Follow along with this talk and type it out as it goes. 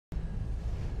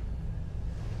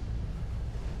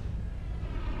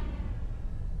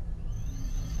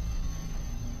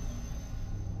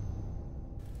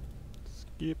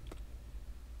Skip.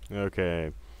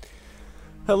 Okay.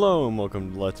 Hello and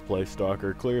welcome to Let's Play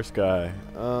Stalker Clear Sky.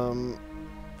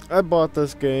 I bought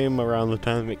this game around the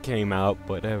time it came out,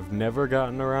 but have never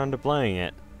gotten around to playing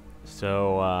it.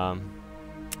 So,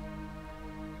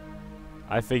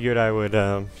 I figured I would,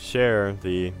 share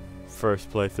the first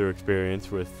playthrough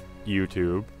experience with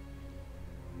YouTube.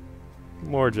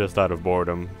 More just out of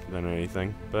boredom than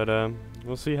anything, but,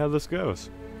 we'll see how this goes.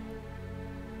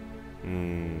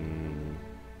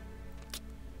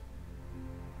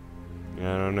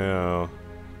 I don't know.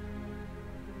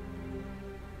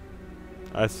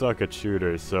 I suck at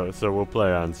shooters, so we'll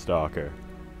play on Stalker.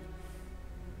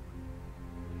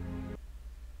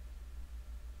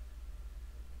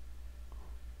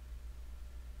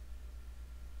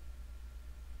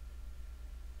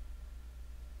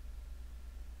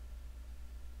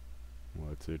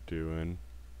 What's it doing?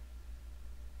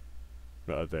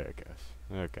 Oh, there it goes.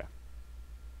 Okay.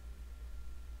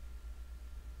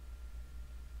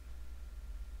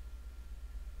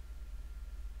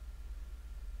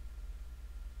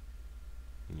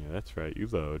 Yeah, that's right. You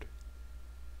load.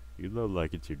 You load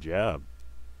like it's your job.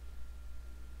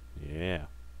 Yeah.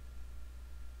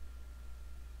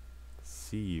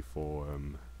 Sea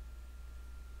form.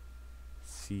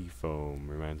 Sea foam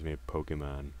reminds me of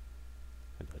Pokemon.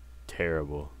 It's a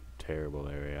terrible, terrible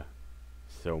area.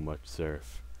 So much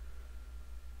surf.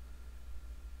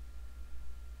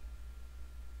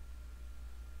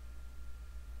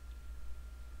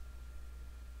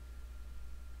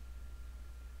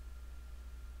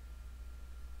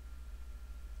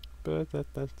 But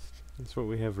that's what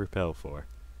we have repel for.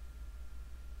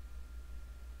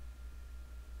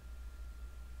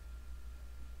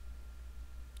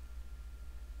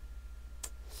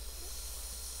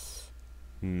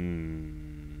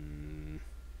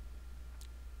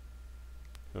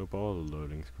 Hope all the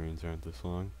loading screens aren't this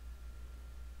long.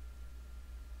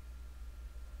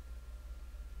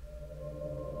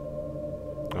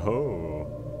 Oh.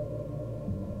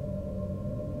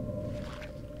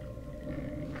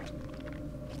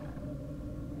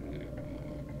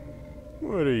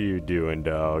 What are you doing,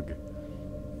 dog?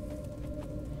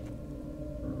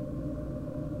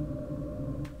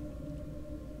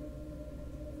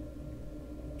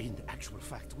 In actual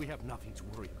fact, we have nothing to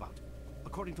worry about.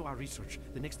 According to our research,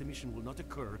 the next emission will not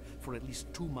occur for at least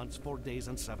 2 months, 4 days,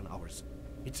 and 7 hours.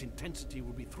 Its intensity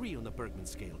will be 3 on the Bergman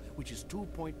scale, which is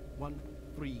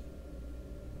 2.13.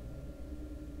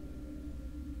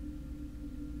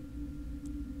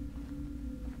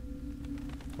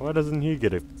 Why doesn't he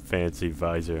get a fancy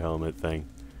visor helmet thing?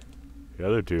 The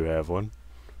other two have one.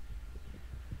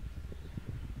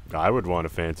 I would want a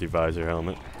fancy visor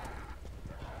helmet.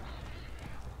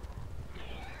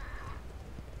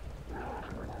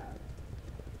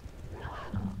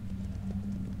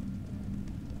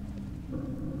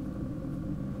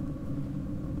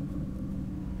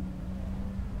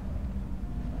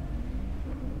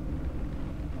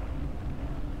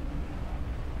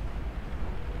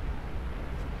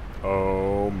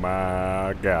 Oh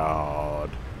my God.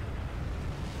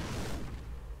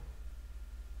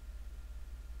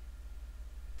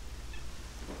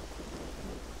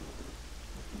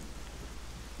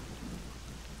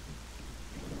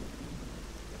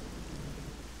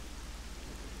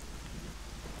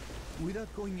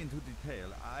 Without going into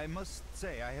detail, I must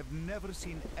say I have never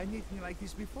seen anything like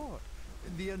this before.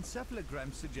 The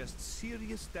encephalogram suggests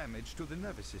serious damage to the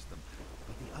nervous system,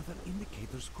 but the other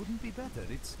indicators couldn't be better.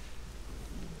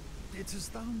 It's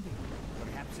astounding.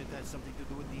 Perhaps it has something to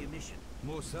do with the emission.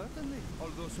 Most certainly,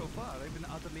 although so far I've been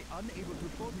utterly unable to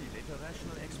formulate a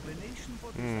rational explanation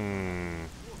for this.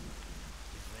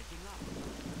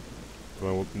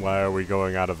 Well, why are we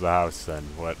going out of the house then?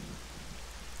 What?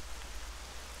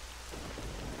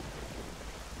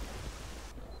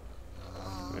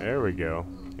 There we go.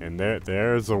 And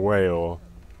there's a whale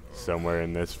somewhere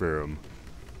in this room.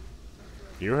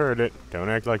 You heard it. Don't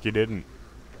act like you didn't.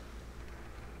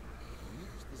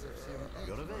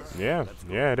 Yeah,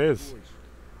 it is.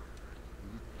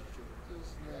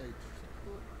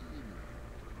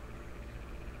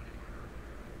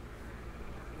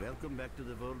 Welcome back to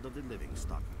the world of the living,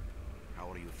 Stalker.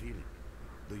 How are you feeling?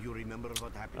 Do you remember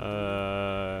what happened?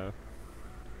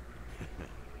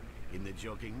 In the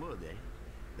joking mood, eh?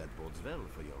 That bodes well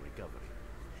for your recovery.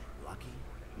 Lucky?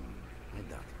 I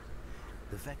doubt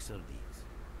it. The facts are these.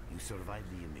 You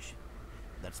survived the emission.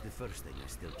 That's the first thing I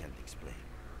still can't explain.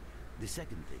 The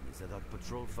second thing is that our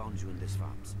patrol found you in the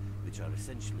swamps, which are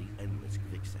essentially endless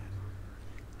quicksand.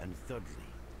 And thirdly,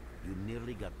 you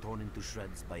nearly got torn into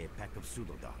shreds by a pack of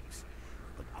pseudo-dogs.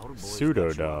 But our boys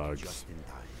got you out just in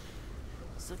time.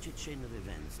 Such a chain of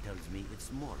events tells me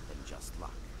it's more than just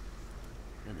luck.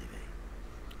 Anyway,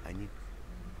 I need...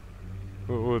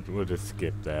 We'll just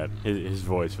skip that. His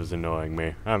voice was annoying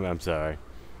me. I'm sorry.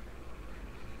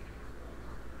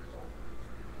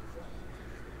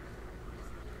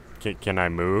 Can I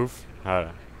move?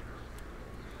 How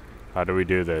do we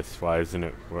do this? Why isn't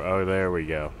it? Oh, there we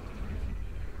go.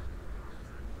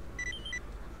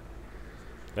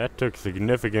 That took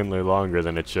significantly longer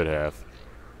than it should have.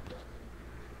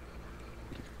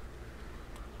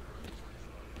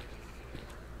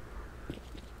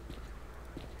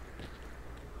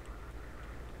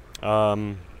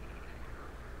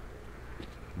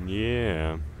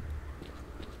 Yeah.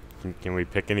 Can we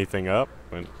pick anything up?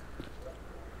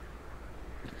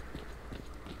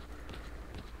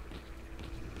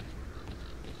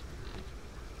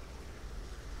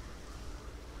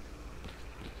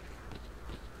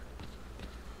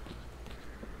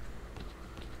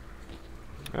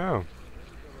 Oh.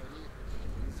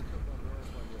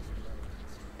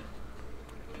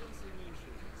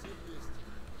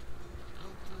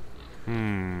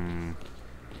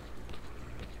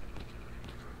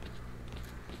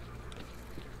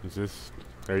 Is this...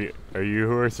 Are you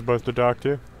who we're supposed to talk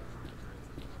to?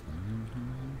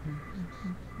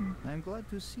 I'm glad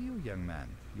to see you, young man.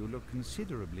 You look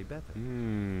considerably better.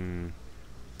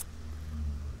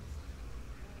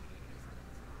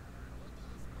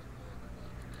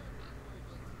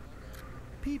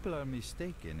 People are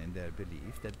mistaken in their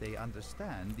belief that they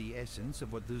understand the essence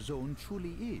of what the zone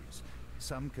truly is.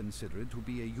 Some consider it to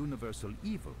be a universal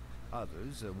evil,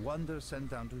 others a wonder sent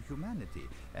down to humanity,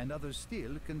 and others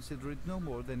still consider it no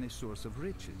more than a source of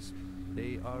riches.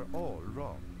 They are all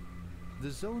wrong.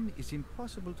 The zone is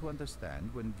impossible to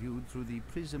understand when viewed through the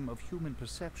prism of human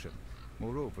perception.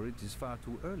 Moreover, it is far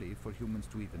too early for humans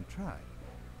to even try.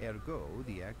 Ergo,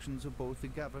 the actions of both the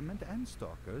government and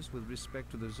stalkers with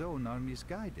respect to the zone are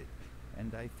misguided,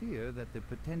 and I fear that the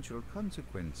potential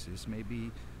consequences may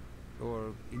be,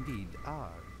 or indeed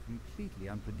are, completely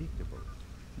unpredictable.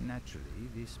 Naturally,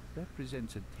 this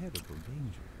represents a terrible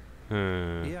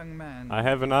danger. Young man, I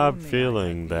have an odd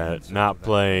feeling that not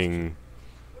playing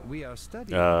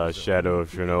Shadow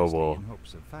of Chernobyl in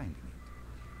hopes of finding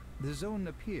it. The zone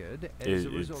appeared as a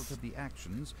result of the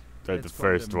actions. The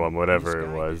first one, whatever it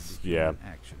was, yeah.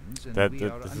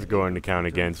 This is going to count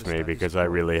against me because I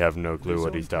really have no clue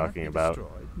what he's talking about.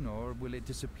 Nor will it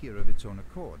disappear of its own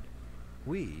accord.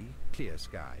 We, Clear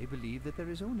Sky, believe that there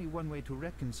is only one way to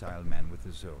reconcile man with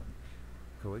the zone: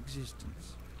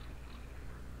 coexistence.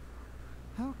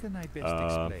 How can I best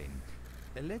explain?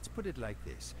 Let's put it like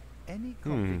this. Any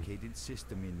complicated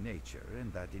system in nature,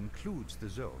 and that includes the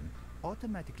zone,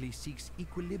 automatically seeks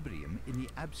equilibrium in the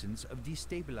absence of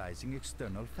destabilizing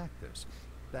external factors.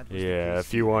 Yeah,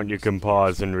 if you want, you can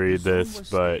pause and read this,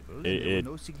 but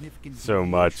it's so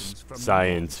much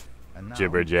science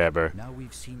jibber jabber. Now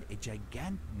we've seen a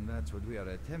gigantic... That's what we are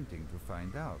attempting to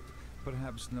find out.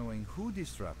 Perhaps knowing who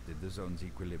disrupted the zone's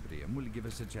equilibrium will give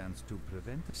us a chance to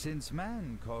prevent it. Since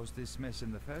man caused this mess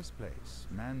in the first place,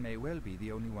 man may well be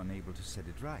the only one able to set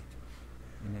it right.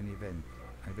 In any event,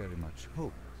 I very much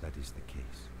hope that is the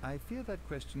case. I fear that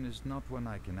question is not one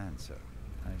I can answer.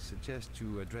 I suggest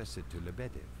you address it to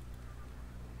Lebedev.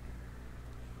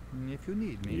 If you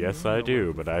need me... Yes, I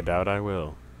do, but I doubt I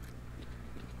will.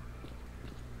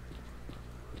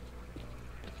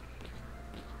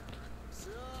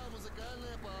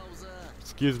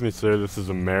 Excuse me, sir, this is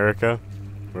America,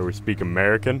 where we speak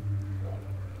American?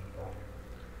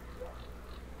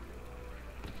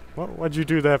 What'd you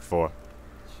do that for?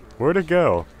 Where'd it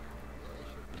go?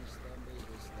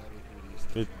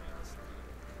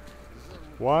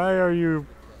 Why are you...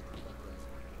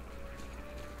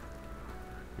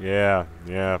 Yeah.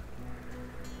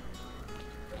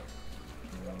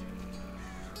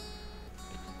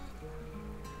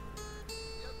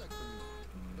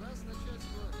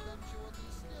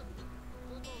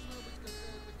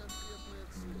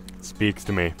 Speaks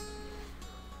to me.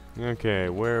 Okay,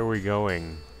 where are we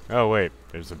going? Oh wait,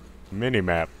 there's a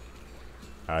mini-map.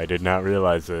 I did not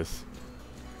realize this.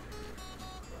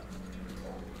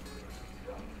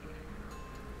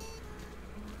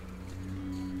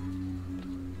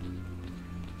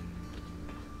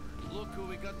 Look who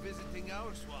we got visiting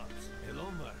our swamps.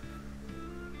 Hello, Mark.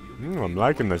 I'm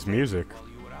liking this music. While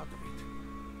you were out of it.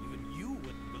 Even you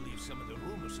wouldn't believe some of the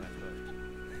rumors I've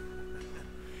heard.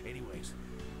 Anyways,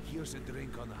 here's a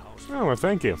drink on the house. Oh, well,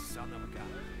 thank you. Son of a gun.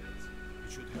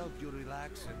 It should help you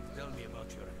relax and tell me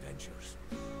about your adventures.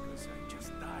 Because I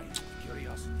just died of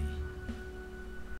curiosity.